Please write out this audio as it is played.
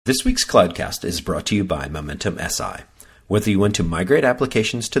This week's Cloudcast is brought to you by Momentum SI. Whether you want to migrate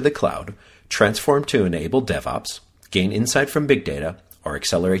applications to the cloud, transform to enable DevOps, gain insight from big data, or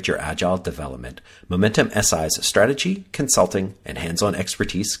accelerate your agile development, Momentum SI's strategy, consulting, and hands-on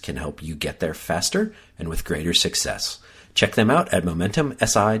expertise can help you get there faster and with greater success. Check them out at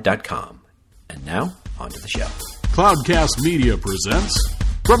MomentumSI.com. And now, on to the show. Cloudcast Media presents,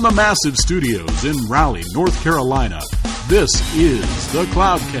 from the massive studios in Raleigh, North Carolina, this is the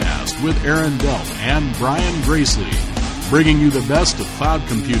Cloudcast with Aaron Delp and Brian Gracely, bringing you the best of cloud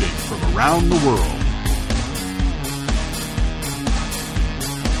computing from around the world.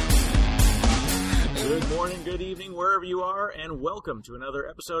 Good morning, good evening, wherever you are, and welcome to another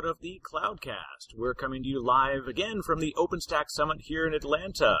episode of the Cloudcast. We're coming to you live again from the OpenStack Summit here in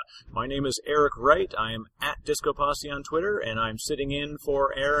Atlanta. My name is Eric Wright. I am at Disco Posse on Twitter, and I'm sitting in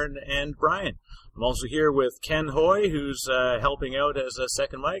for Aaron and Brian. I'm also here with Ken Hoy, who's helping out as a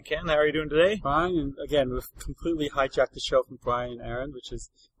second mic. Ken, how are you doing today? Fine, and again, we've completely hijacked the show from Brian and Aaron, which has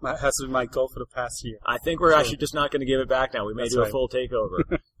been my goal for the past year. I think we're actually just not going to give it back now. We may do a full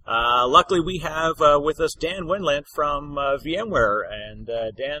takeover. Luckily, we have with us Dan Winland from VMware. And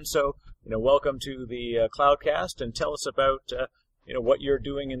Dan, welcome to the Cloudcast, and tell us about what you're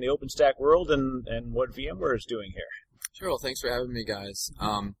doing in the OpenStack world and what VMware is doing here. Sure. Well, thanks for having me, guys.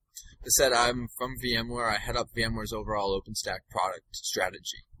 As I said, I'm from VMware. I head up VMware's overall OpenStack product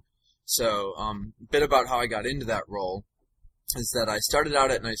strategy. So a bit about how I got into that role is that I started out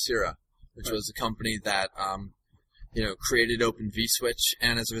at Nicira, which was a company that created Open vSwitch,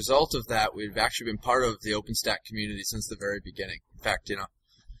 and as a result of that, we've actually been part of the OpenStack community since the very beginning. In fact,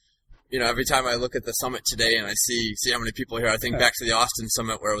 every time I look at the summit today and I see how many people here, I think back to the Austin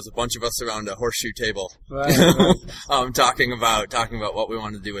summit where it was a bunch of us around a horseshoe table, right. talking about what we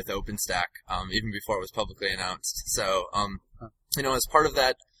wanted to do with OpenStack, even before it was publicly announced. So, as part of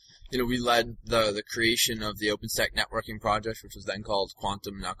that, we led the creation of the OpenStack networking project, which was then called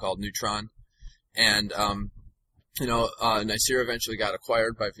Quantum, now called Neutron, and Nicira eventually got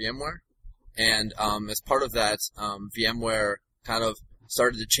acquired by VMware, and as part of that, VMware kind of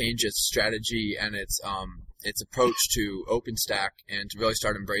started to change its strategy and its approach to OpenStack, and to really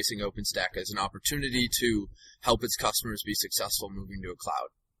start embracing OpenStack as an opportunity to help its customers be successful moving to a cloud.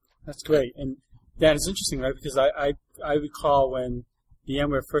 That's great. And that is interesting, right? Because I recall when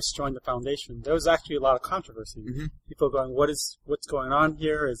VMware first joined the foundation, there was actually a lot of controversy. Mm-hmm. People going, what's going on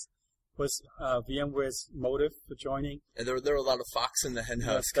here? Was VMware's motive for joining? And there were a lot of fox in the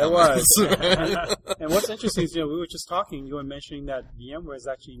henhouse comments. There was. And what's interesting is, we were just talking, you were mentioning that VMware is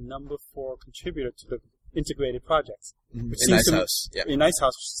actually number 4 contributor to the integrated projects. Mm-hmm. In Icehouse. Yeah. In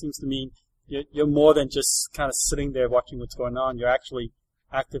Icehouse, which seems to mean you're more than just kind of sitting there watching what's going on. You're actually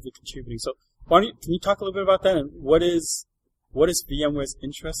actively contributing. So can you talk a little bit about that? And what is VMware's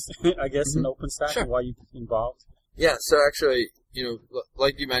interest, I guess, in OpenStack, Sure. and why you involved? Yeah, so actually,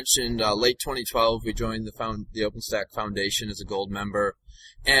 like you mentioned, late 2012, we joined the OpenStack Foundation as a gold member.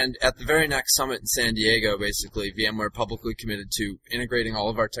 And at the very next summit in San Diego, basically, VMware publicly committed to integrating all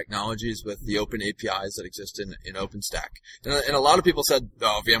of our technologies with the open APIs that exist in OpenStack. And a lot of people said,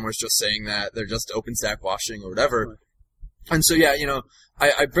 VMware's just saying that, they're just OpenStack washing or whatever. Right. And so,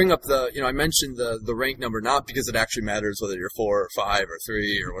 I bring up I mentioned the rank number not because it actually matters whether you're 4 or 5 or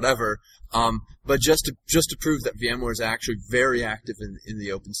 3 or whatever, but just to prove that VMware is actually very active in the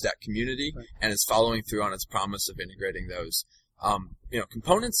OpenStack community, right, and is following through on its promise of integrating those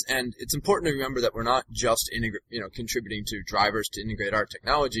components. And it's important to remember that we're not just contributing to drivers to integrate our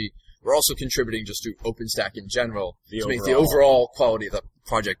technology. We're also contributing just to OpenStack in general to make the overall quality of the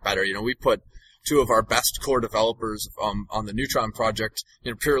project better. We put 2 of our best core developers on the Neutron project,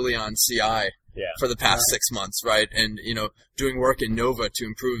 purely on CI for the past 6 months, right? And doing work in Nova to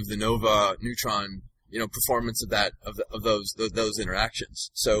improve the Nova Neutron, performance of those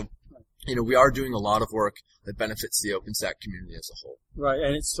interactions. So, we are doing a lot of work that benefits the OpenStack community as a whole. Right,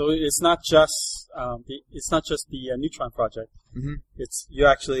 and it's not just the Neutron project. Mm-hmm. You're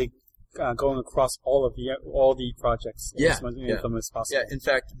actually going across all the projects. Yeah. As possible. Yeah. In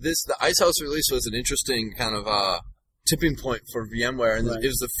fact, the Icehouse release was an interesting kind of tipping point for VMware, and It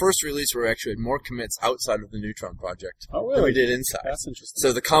was the first release where we actually had more commits outside of the Neutron project than we did inside. That's interesting.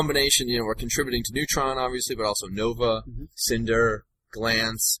 So the combination, we're contributing to Neutron, obviously, but also Nova, Cinder,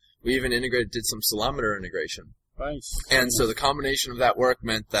 Glance. We even did some Ceilometer integration. Nice. And so the combination of that work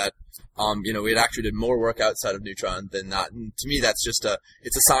meant that, we had actually did more work outside of Neutron than not. And to me, that's just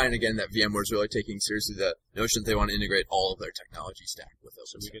it's a sign, again, that VMware is really taking seriously the notion that they want to integrate all of their technology stack with OpenStack.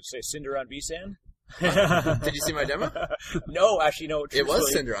 So we could say Cinder on vSAN? Did you see my demo? No, actually, no. It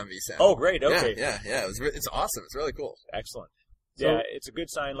was Cinder on vSAN. Oh, great. Okay. Yeah. It's awesome. It's really cool. Excellent. Yeah, it's a good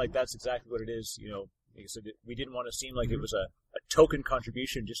sign. Like that's exactly what it is. Like I said, we didn't want to seem like it was a token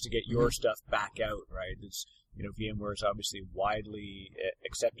contribution just to get your stuff back out, right? It's VMware is obviously widely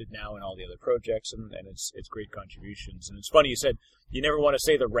accepted now in all the other projects, and it's great contributions. And it's funny you said you never want to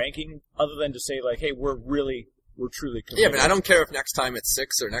say the ranking, other than to say like, hey, we're truly committed. Yeah, I mean, I don't care if next time it's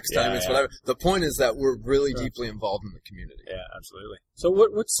 6 or next time it's whatever. The point is that we're really deeply involved in the community. Yeah, absolutely. So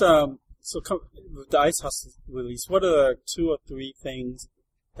what's with the Icehouse release, what are the 2 or 3 things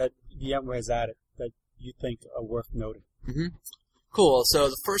that VMware has added that you think are worth noting? Mm-hmm. Cool. So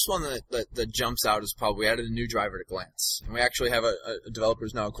the first one that jumps out is probably we added a new driver to Glance. And we actually have a developer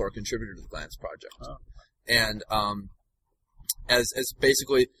who's now a core contributor to the Glance project. Oh. And as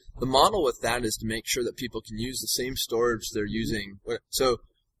basically the model with that is to make sure that people can use the same storage they're using. So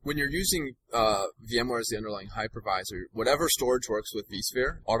when you're using VMware as the underlying hypervisor, whatever storage works with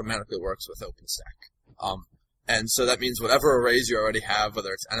vSphere automatically works with OpenStack. And so that means whatever arrays you already have,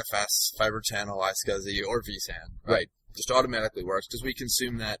 whether it's NFS, Fiber Channel, iSCSI, or vSAN, right, just automatically works because we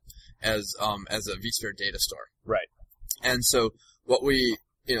consume that as a vSphere data store. Right. And so what we,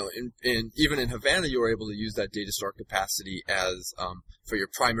 even in Havana, you were able to use that data store capacity as for your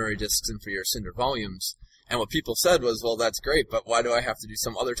primary disks and for your Cinder volumes. And what people said was, well, that's great, but why do I have to do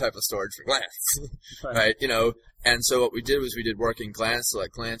some other type of storage for Glance? Right? And so what we did was we did work in Glance to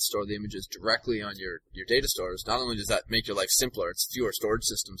let Glance store the images directly on your data stores. Not only does that make your life simpler, it's fewer storage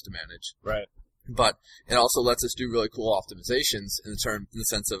systems to manage. Right. But it also lets us do really cool optimizations in the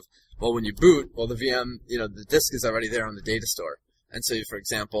sense of, well, when you boot, well, the VM, the disk is already there on the data store. And so, for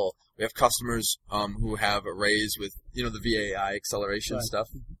example, we have customers who have arrays with, the VAI acceleration stuff.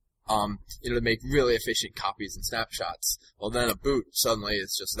 To make really efficient copies and snapshots. Well, then a boot suddenly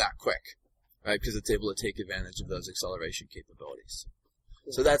is just that quick, right? Because it's able to take advantage of those acceleration capabilities.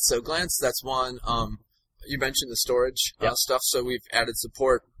 So Glance, that's one. You mentioned the storage stuff, so we've added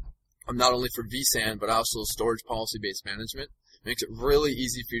support not only for vSAN but also storage policy-based management. It makes it really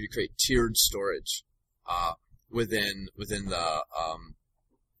easy for you to create tiered storage within the.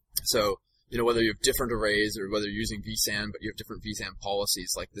 So whether you have different arrays or whether you're using vSAN, but you have different vSAN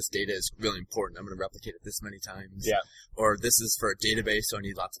policies, like this data is really important, I'm going to replicate it this many times. Yeah. Or this is for a database, so I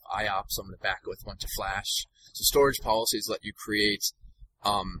need lots of IOPS, so I'm going to back it with a bunch of flash. So storage policies let you create,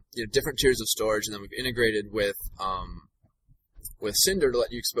 different tiers of storage, and then we've integrated with Cinder to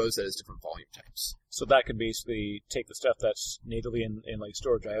let you expose that as different volume types. So that could basically take the stuff that's natively in like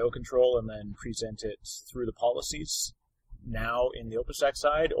storage I/O control and then present it through the policies now in the OpenStack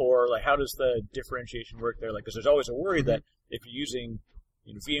side, or like how does the differentiation work there? Like, because there's always a worry that if you're using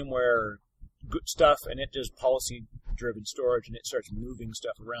VMware good stuff and it does policy-driven storage and it starts moving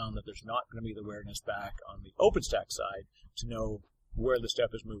stuff around, that there's not going to be the awareness back on the OpenStack side to know where the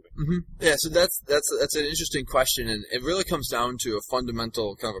stuff is moving. Mm-hmm. Yeah, so that's an interesting question, and it really comes down to a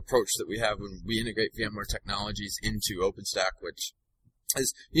fundamental kind of approach that we have when we integrate VMware technologies into OpenStack, which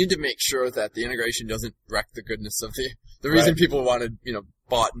is you need to make sure that the integration doesn't wreck the goodness of the reason people wanted,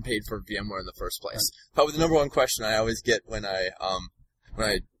 bought and paid for VMware in the first place. Right. Probably the number one question I always get when I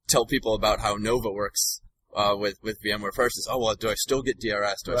tell people about how Nova works with VMware first is, do I still get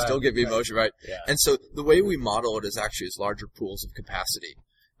DRS? Do I still get vMotion? Right. Yeah. And so the way we model it is actually as larger pools of capacity.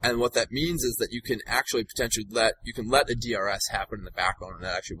 And what that means is that you can actually potentially let a DRS happen in the background, and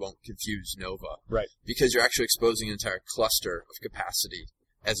that actually won't confuse Nova. Right. Because you're actually exposing an entire cluster of capacity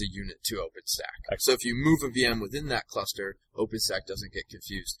as a unit to OpenStack. Excellent. So if you move a VM within that cluster, OpenStack doesn't get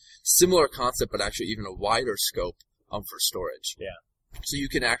confused. Similar concept, but actually even a wider scope for storage. Yeah. So you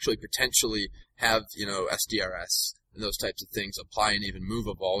can actually potentially have, SDRS and those types of things apply and even move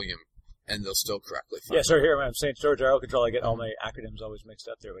a volume, and they'll still correctly find. Yeah, so here when I'm saying storage I/O control, I get all my acronyms always mixed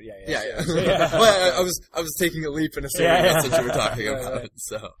up there, but yeah. Well, I was taking a leap and assuming that's what you were talking about. Right.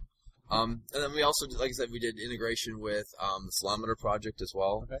 So, and then we also, like I said, we did integration with the Salometer project as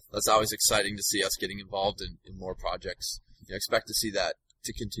well. Okay. That's always exciting to see us getting involved in more projects. Expect to see that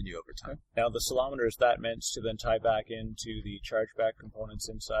to continue over time. Okay. Now, the Salometer, is that meant to then tie back into the chargeback components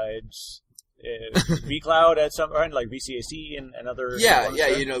inside vCloud at some point, like VCAC and other? Yeah.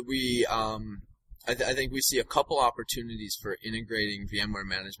 We I think we see a couple opportunities for integrating VMware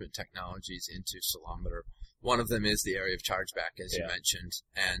management technologies into Salometer. One of them is the area of chargeback, as you mentioned,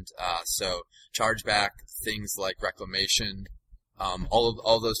 and so chargeback, things like reclamation,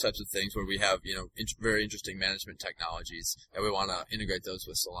 all those types of things where we have very interesting management technologies, and we want to integrate those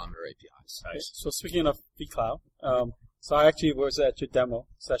with Salometer APIs. Nice. So speaking of vCloud, so I actually was at your demo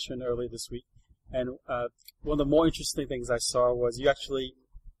session earlier this week, and one of the more interesting things I saw was you actually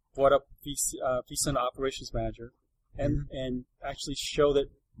brought up vCenter Operations Manager and actually showed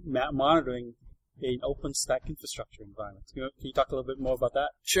that monitoring an OpenStack infrastructure environment. Can you talk a little bit more about that?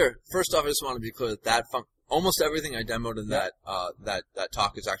 Sure. First off, I just want to be clear that almost everything I demoed in that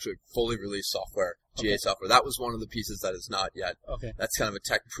talk is actually fully released software, GA software. That was one of the pieces that is not yet. Okay. That's kind of a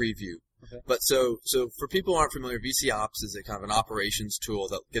tech preview. Okay. But so for people who aren't familiar, VCOps is a kind of an operations tool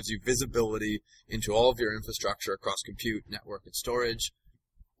that gives you visibility into all of your infrastructure across compute, network, and storage.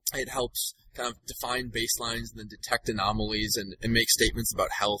 It helps kind of define baselines and then detect anomalies and make statements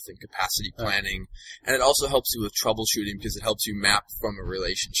about health and capacity planning. And it also helps you with troubleshooting because it helps you map from a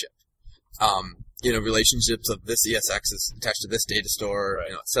relationship. Relationships of this ESX is attached to this data store,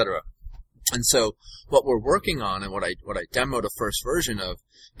 et cetera. And so what we're working on and what I demoed a first version of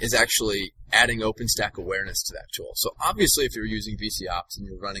is actually adding OpenStack awareness to that tool. So obviously if you're using VCOps and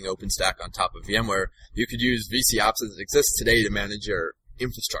you're running OpenStack on top of VMware, you could use VCOps as it exists today to manage your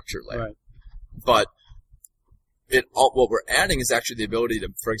infrastructure layer. Right. But what we're adding is actually the ability to,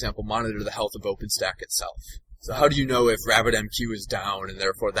 for example, monitor the health of OpenStack itself. So how do you know if RabbitMQ is down and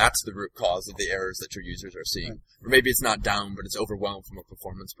therefore that's the root cause of the errors that your users are seeing? Right. Or maybe it's not down, but it's overwhelmed from a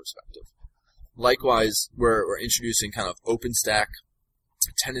performance perspective. Likewise, we're introducing kind of OpenStack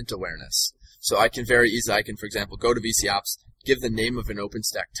tenant awareness. So I can, for example, go to VCOps, give the name of an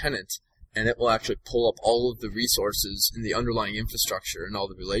OpenStack tenant, and it will actually pull up all of the resources in the underlying infrastructure and all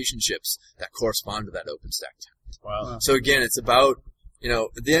the relationships that correspond to that OpenStack tenant. Wow. So again, it's about,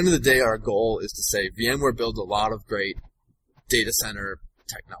 at the end of the day, our goal is to say VMware builds a lot of great data center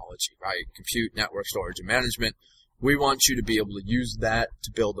technology, right? Compute, network, storage, and management. We want you to be able to use that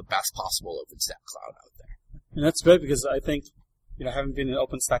to build the best possible OpenStack cloud out there. And that's great because I think, having been in the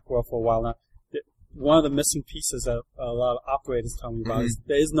OpenStack world for a while now, one of the missing pieces that a lot of operators tell me about is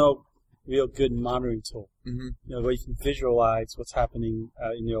there is no real good monitoring tool, where you can visualize what's happening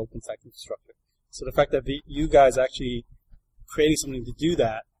in your OpenStack infrastructure. So the fact that you guys actually creating something to do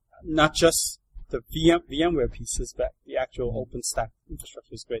that, not just the VMware pieces, but the actual OpenStack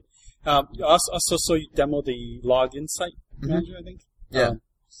infrastructure is great. Also, so you demoed the Log Insight Manager, I think? Yeah.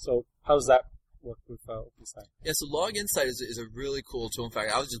 So how does that work with OpenStack? Yeah, so Log Insight is a really cool tool. In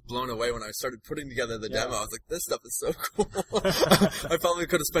fact, I was just blown away when I started putting together the demo. I was like, this stuff is so cool. I probably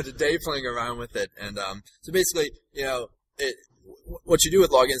could have spent a day playing around with it. And so basically, what you do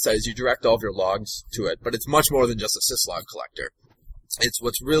with Log Insight is you direct all of your logs to it, but it's much more than just a syslog collector. It's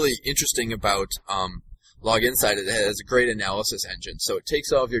what's really interesting about Log Insight. It has a great analysis engine. So it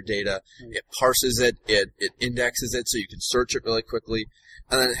takes all of your data, it parses it, it indexes it so you can search it really quickly,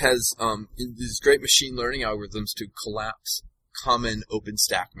 and then it has these great machine learning algorithms to collapse common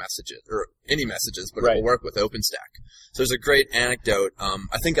OpenStack messages, or any messages, but it will work with OpenStack. So there's a great anecdote.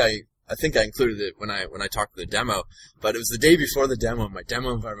 I think I included it when I talked to the demo, but it was the day before the demo, and my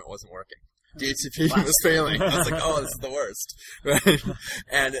demo environment wasn't working. DHCP was failing. I was like, oh, this is the worst, right?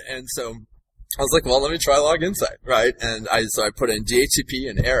 And so I was like, well, let me try Log Insight, right? And so I put in DHCP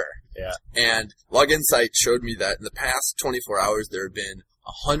and error. Yeah. And Log Insight showed me that in the past 24 hours there had been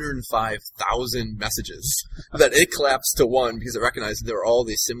 105,000 messages that it collapsed to one because it recognized there were all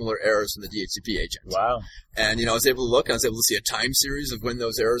these similar errors in the DHCP agent. Wow. And, I was able to look, and I was able to see a time series of when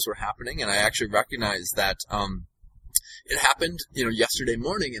those errors were happening, and I actually recognized that it happened, yesterday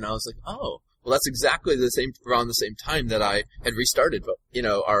morning, and I was like, oh, well, that's exactly around the same time that I had restarted,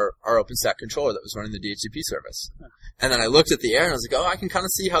 our OpenStack controller that was running the DHCP service. And then I looked at the error, and I was like, oh, I can kind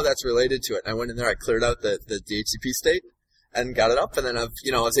of see how that's related to it. And I went in there, I cleared out the DHCP state, and got it up, and then I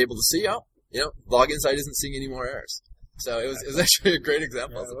was able to see, Log Insight isn't seeing any more errors. So it was actually a great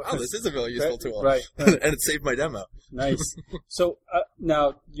example. I was like, wow, this is a really useful tool. Right. And it saved my demo. Nice. So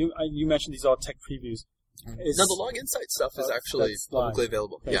now, you mentioned these are all tech previews. No, the Log Insight stuff is actually publicly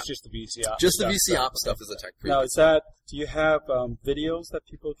available. It's just the VCOps. Just the VCOps stuff is a tech preview. Now, do you have videos that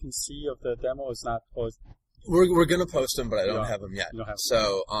people can see of the demo? We're going to post them, but I don't have them yet. You don't have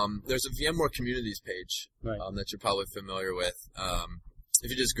so there's a VMware Communities page that you're probably familiar with. If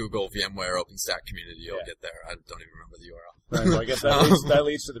you just Google VMware OpenStack Community, you'll get there. I don't even remember the URL. Right, well, I guess that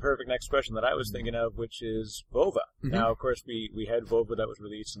leads to the perfect next question that I was thinking of, which is Vova. Now, of course, we had Vova that was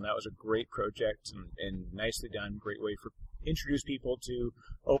released, and that was a great project and nicely done. Great way for introduce people to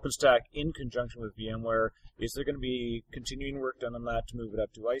OpenStack in conjunction with VMware. Is there going to be continuing work done on that to move it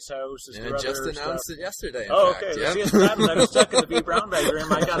up to Icehouse? I just announced it yesterday. Okay. Yeah. See, it's happened. I was stuck in the V Brown bag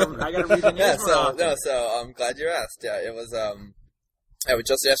room. I got to read the news more often. So I'm glad you asked. Yeah, it was.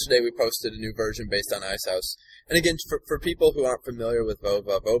 Just yesterday we posted a new version based on Icehouse. And again, for people who aren't familiar with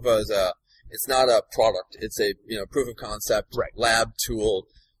Vova, Vova is it's not a product. It's a proof of concept lab tool.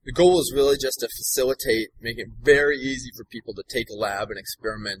 The goal is really just to facilitate, make it very easy for people to take a lab and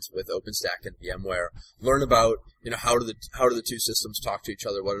experiment with OpenStack and VMware. Learn about how do the two systems talk to each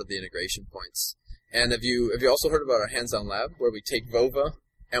other. What are the integration points? And have you also heard about our hands-on lab, where we take Vova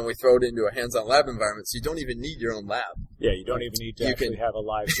and we throw it into a hands-on lab environment, so you don't even need your own lab. Yeah, you don't even need to actually have a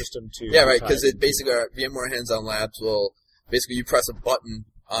live system to... Yeah, right, because basically our VMware hands-on labs will, basically you press a button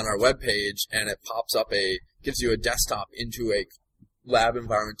on our web page and it pops up gives you a desktop into a lab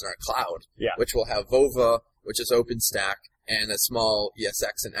environment in our cloud, which will have Vova, which is OpenStack, and a small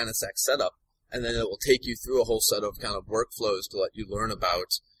ESX and NSX setup, and then it will take you through a whole set of kind of workflows to let you learn about,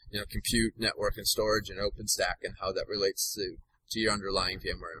 compute, network, and storage in OpenStack and how that relates to your underlying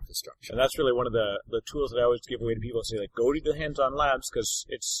VMware infrastructure. And that's really one of the tools that I always give away to people. Say, like, go to the hands-on labs, because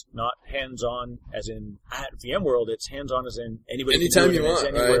it's not hands-on as in at VMworld. It's hands-on as in anybody anytime can do it, you want,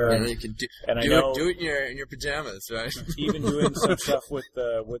 anywhere. Right? And you can do it in your pajamas, right? Even doing some stuff with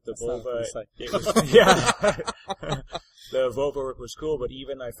the Vova. The Vova work was cool, but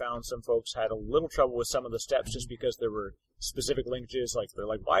even I found some folks had a little trouble with some of the steps just because there were specific linkages. Like, they're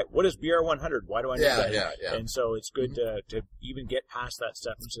like, what is BR100? Why do I need that? Yeah. And so it's good to even get past that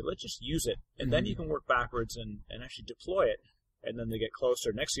step and say, let's just use it. And then you can work backwards and actually deploy it. And then they get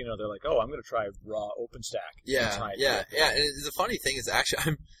closer. Next thing you know, they're like, oh, I'm going to try raw OpenStack. Yeah. And the funny thing is,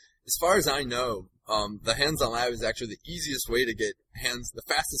 actually, as far as I know, the hands-on lab is actually the easiest way to get the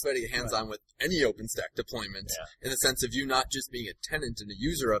fastest way to get hands-on with any OpenStack deployment, in the sense of you not just being a tenant and a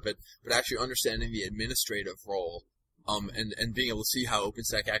user of it, but actually understanding the administrative role, and being able to see how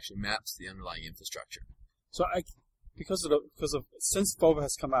OpenStack actually maps the underlying infrastructure. So because of since Vova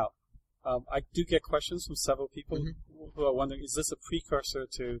has come out, I do get questions from several people who are wondering, is this a precursor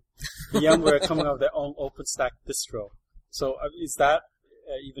to VMware coming out with their own OpenStack distro? So is that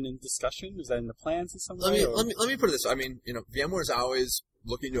even in discussion? Is that in the plans in some way? Let me put it this way. I mean, VMware is always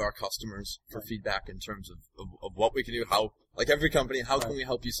looking to our customers for feedback in terms of what we can do, how, like every company, how can we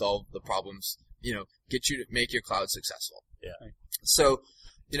help you solve the problems, get you to make your cloud successful. Yeah. Right. So,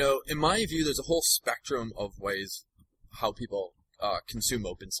 in my view, there's a whole spectrum of ways how people consume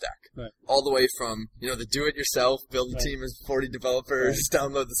OpenStack. Right. All the way from, the do-it-yourself, build a team of 40 developers,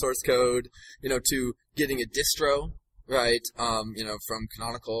 download the source code, to getting a distro, right, from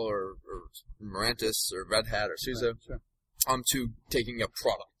Canonical or Mirantis or Red Hat or SUSE, to taking a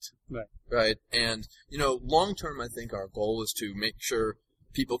product, right? And, long term, I think our goal is to make sure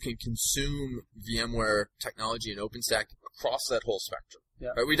people can consume VMware technology and OpenStack across that whole spectrum.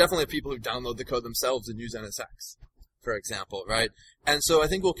 Yeah. Right? We definitely have people who download the code themselves and use NSX, for example, right? And so I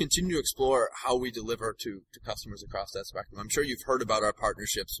think we'll continue to explore how we deliver to customers across that spectrum. I'm sure you've heard about our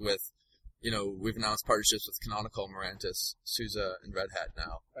partnerships with, we've announced partnerships with Canonical, Mirantis, SUSE, and Red Hat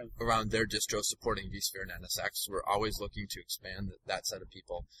now around their distros supporting vSphere and NSX. We're always looking to expand that set of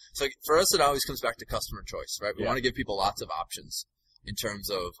people. So for us, it always comes back to customer choice, right? We want to give people lots of options in terms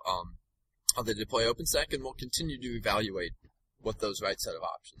of how they deploy OpenStack, and we'll continue to evaluate what those right set of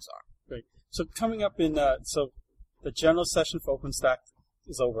options are. Great. So coming up in so the general session for OpenStack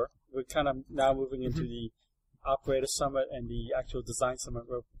is over. We're kind of now moving into the Operator Summit and the actual Design Summit,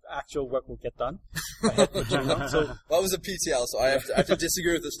 where actual work will get done. So that was a PTL, so I have to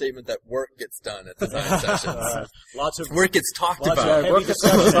disagree with the statement that work gets done at design sessions. Lots of work gets talked about. Work gets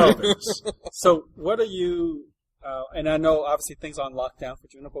talked about. So what are you? And I know obviously things are on lockdown for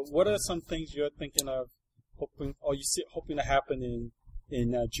Juno, but what are some things you're thinking of hoping to happen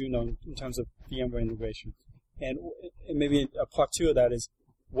in Juno in terms of VMware integration? And maybe a part two of that is,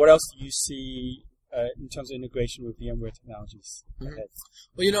 what else do you see in terms of integration with VMware technologies ahead?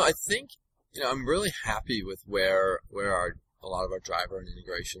 Well, I think I'm really happy with where a lot of our driver and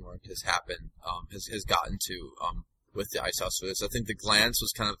integration work has happened, has gotten to with the icehouse for this. I think the glance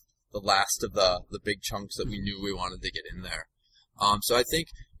was kind of the last of the big chunks that we knew we wanted to get in there. So I think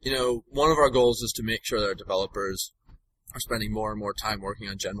one of our goals is to make sure that our developers are spending more and more time working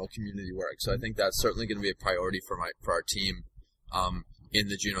on general community work. So I think that's certainly going to be a priority for our team in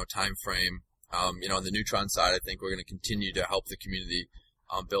the Juno timeframe. On the Neutron side, I think we're going to continue to help the community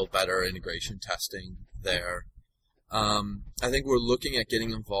build better integration testing there. I think we're looking at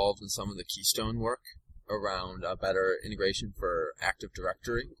getting involved in some of the Keystone work around better integration for Active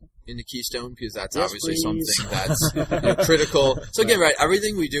Directory into Keystone, because that's obviously something that's critical. So again, right,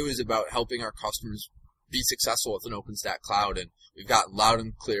 everything we do is about helping our customers be successful with an OpenStack cloud, and we've got loud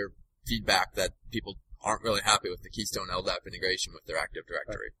and clear feedback that people aren't really happy with the Keystone LDAP integration with their Active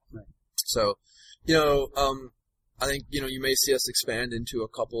Directory. Right. So, I think, you may see us expand into a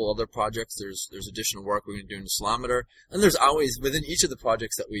couple other projects. There's additional work we're going to do in Salometer. And there's always, within each of the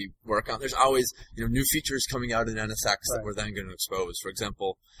projects that we work on, there's always, new features coming out in NSX that we're then going to expose. For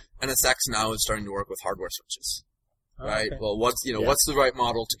example, NSX now is starting to work with hardware switches. Right? Okay. Well, what's the right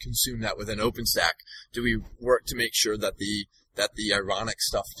model to consume that within OpenStack? Do we work to make sure that the that the ironic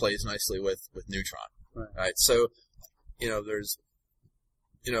stuff plays nicely with Neutron. Right? So, there's,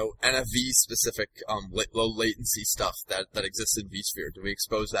 NFV-specific low latency stuff that exists in vSphere. Do we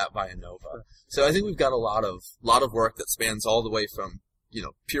expose that via Nova? Right. So I think we've got a lot of work that spans all the way from,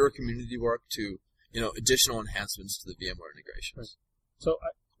 pure community work to, additional enhancements to the VMware integrations. Right. So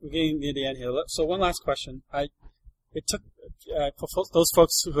we're getting near the end here. So one last question. It took, for those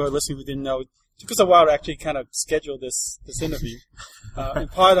folks who are listening who didn't know, it took us a while to actually kind of schedule this interview.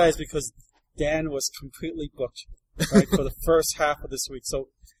 And part of that is because Dan was completely booked, right, for the first half of this week. So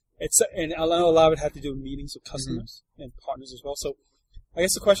and I know a lot of it had to do with meetings with customers and partners as well. So I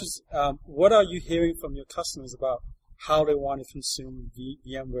guess the question is, what are you hearing from your customers about how they want to consume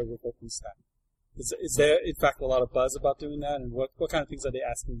VMware with OpenStack? Is there, in fact, a lot of buzz about doing that, and what kind of things are they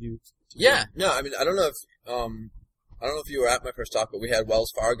asking you to do? No, I mean, I don't know if you were at my first talk, but we had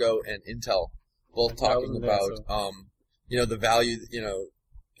Wells Fargo and Intel both talking about, the value,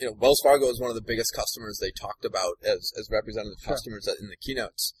 Wells Fargo is one of the biggest customers they talked about as representative customers in the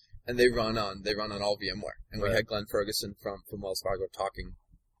keynotes, and they run on all VMware. And we had Glenn Ferguson from Wells Fargo talking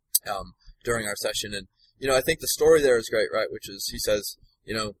during our session, and I think the story there is great, right? Which is, he says,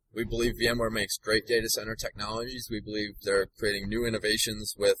 we believe VMware makes great data center technologies. We believe they're creating new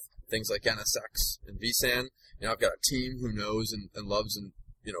innovations with things like NSX and vSAN. I've got a team who knows and loves and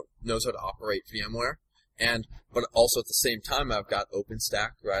knows how to operate VMware. But also at the same time, I've got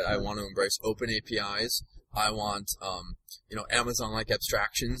OpenStack, right? I want to embrace open APIs. I want, Amazon-like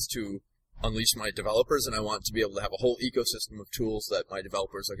abstractions to unleash my developers, and I want to be able to have a whole ecosystem of tools that my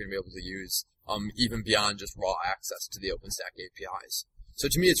developers are going to be able to use, even beyond just raw access to the OpenStack APIs. So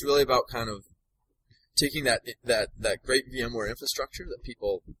to me, it's really about kind of taking that great VMware infrastructure that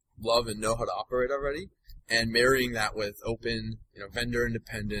people love and know how to operate already, and marrying that with open,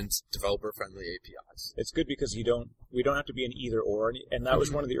 vendor-independent, developer-friendly APIs. It's good because we don't have to be an either-or, and that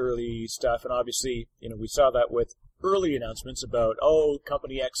was one of the early stuff, and obviously, we saw that with early announcements about,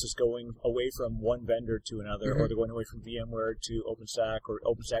 company X is going away from one vendor to another, or they're going away from VMware to OpenStack, or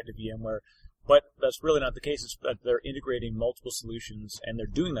OpenStack to VMware. But that's really not the case. It's that they're integrating multiple solutions, and they're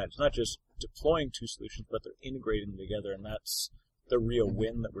doing that. It's not just deploying two solutions, but they're integrating them together, and that's the real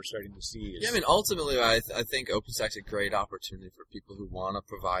win that we're starting to see. Ultimately, I think OpenStack's a great opportunity for people who want to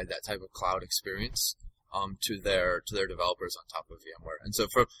provide that type of cloud experience to their developers on top of VMware. And so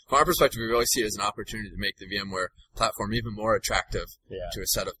from our perspective, we really see it as an opportunity to make the VMware platform even more attractive to a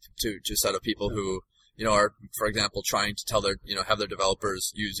set of people who are, for example, trying to tell have their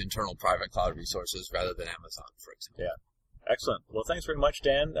developers use internal private cloud resources rather than Amazon, for example. Yeah. Excellent. Well, thanks very much,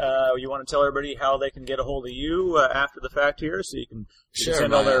 Dan. You want to tell everybody how they can get a hold of you after the fact here, so you can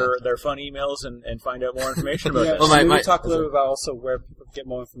send all their fun emails and find out more information about this. Well, maybe talk a little bit about also where people get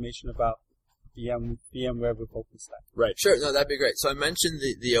more information about VMware with OpenStack. Right. Sure. No, that'd be great. So I mentioned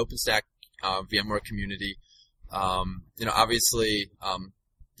the OpenStack VMware community. Obviously,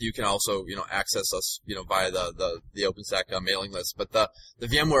 you can also, access us, via the OpenStack mailing list. But the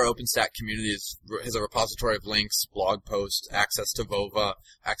VMware OpenStack community has a repository of links, blog posts, access to Vova,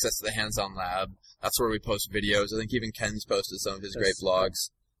 access to the hands-on lab. That's where we post videos. I think even Ken's posted some of his great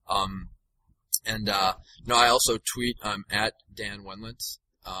blogs. I also tweet at Dan Wenlitz.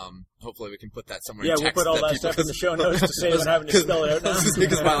 Hopefully we can put that somewhere in text. Yeah, we'll put all that stuff in the show notes to save on having to spell it out now.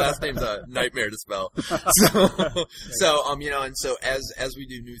 Because my last name's a nightmare to spell. So as we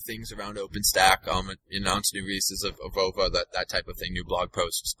do new things around OpenStack, announce new releases of Vova, that type of thing, new blog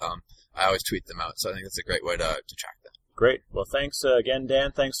posts, I always tweet them out. So I think that's a great way to track that. Great. Well, thanks again,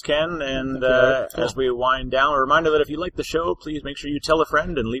 Dan. Thanks, Ken. And as we wind down, a reminder that if you like the show, please make sure you tell a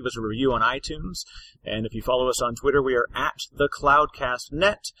friend and leave us a review on iTunes. And if you follow us on Twitter, we are at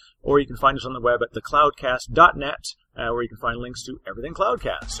thecloudcastnet, or you can find us on the web at thecloudcast.net, where you can find links to everything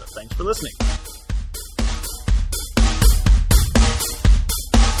Cloudcast. So thanks for listening.